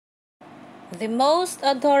The most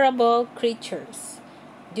adorable creatures.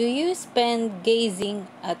 Do you spend gazing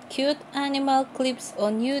at cute animal clips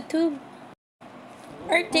on YouTube?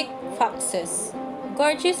 Arctic foxes.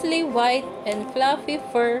 Gorgeously white and fluffy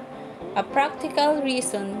fur, a practical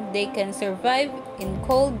reason they can survive in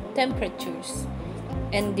cold temperatures.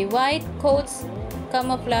 And the white coats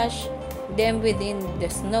camouflage them within the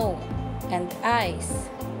snow and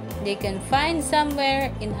ice. They can find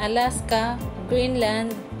somewhere in Alaska,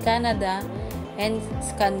 Greenland, Canada, and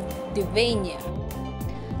Scandinavia.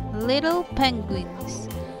 Little penguins.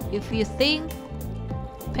 If you think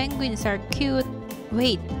penguins are cute,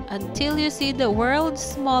 wait until you see the world's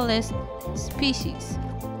smallest species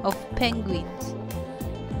of penguins.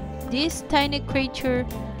 This tiny creature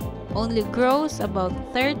only grows about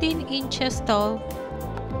 13 inches tall.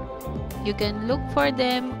 You can look for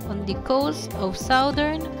them on the coast of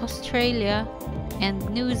southern Australia and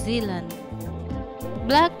New Zealand.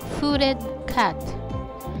 Black-footed cat.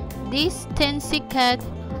 This teensy cat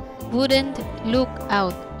wouldn't look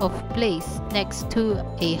out of place next to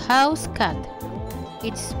a house cat.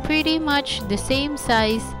 It's pretty much the same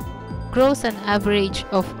size, grows an average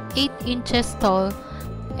of 8 inches tall,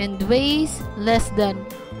 and weighs less than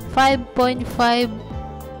 5.5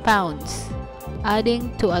 pounds.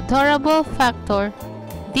 Adding to adorable factor,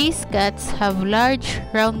 these cats have large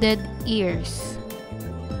rounded ears.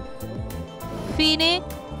 Fennec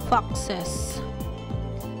foxes.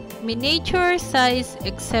 Miniature size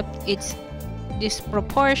except its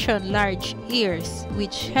disproportionate large ears,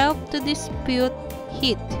 which help to dispute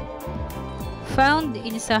heat. Found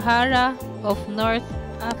in Sahara of North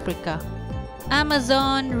Africa.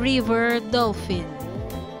 Amazon River dolphin.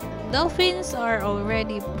 Dolphins are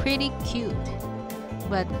already pretty cute,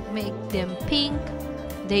 but make them pink,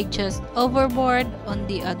 they just overboard on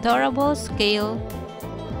the adorable scale.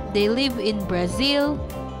 They live in Brazil,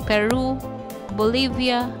 Peru,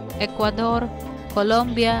 Bolivia, Ecuador,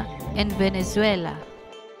 Colombia, and Venezuela.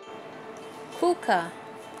 Puka.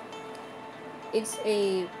 It's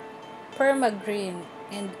a permagreen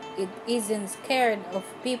and it isn't scared of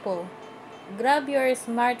people. Grab your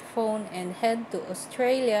smartphone and head to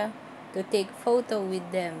Australia to take photo with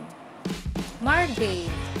them.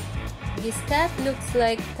 Margay. This cat looks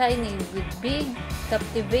like tiny with big,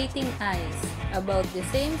 captivating eyes, about the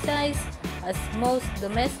same size as most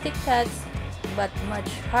domestic cats but much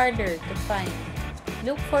harder to find.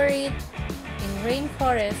 Look for it in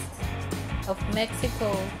rainforests of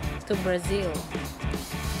Mexico to Brazil.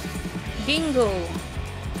 Dingo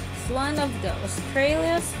is one of the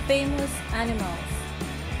Australia's famous animals,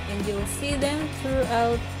 and you'll see them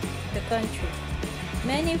throughout the country.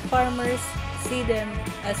 Many farmers see them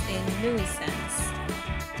as a nuisance.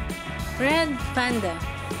 Red panda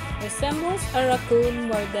resembles a raccoon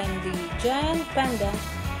more than the giant panda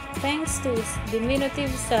thanks to its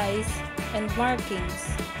diminutive size and markings.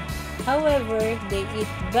 However, they eat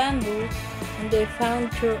bamboo and they're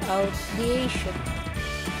found throughout the Asia.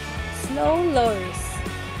 Snow loris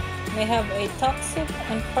may have a toxic.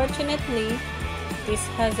 Unfortunately, this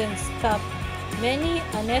hasn't stopped many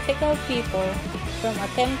unethical people from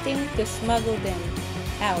attempting to smuggle them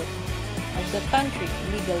out of the country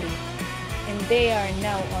legally, and they are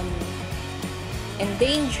now on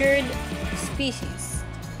endangered species.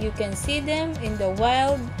 You can see them in the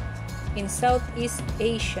wild in Southeast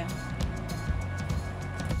Asia.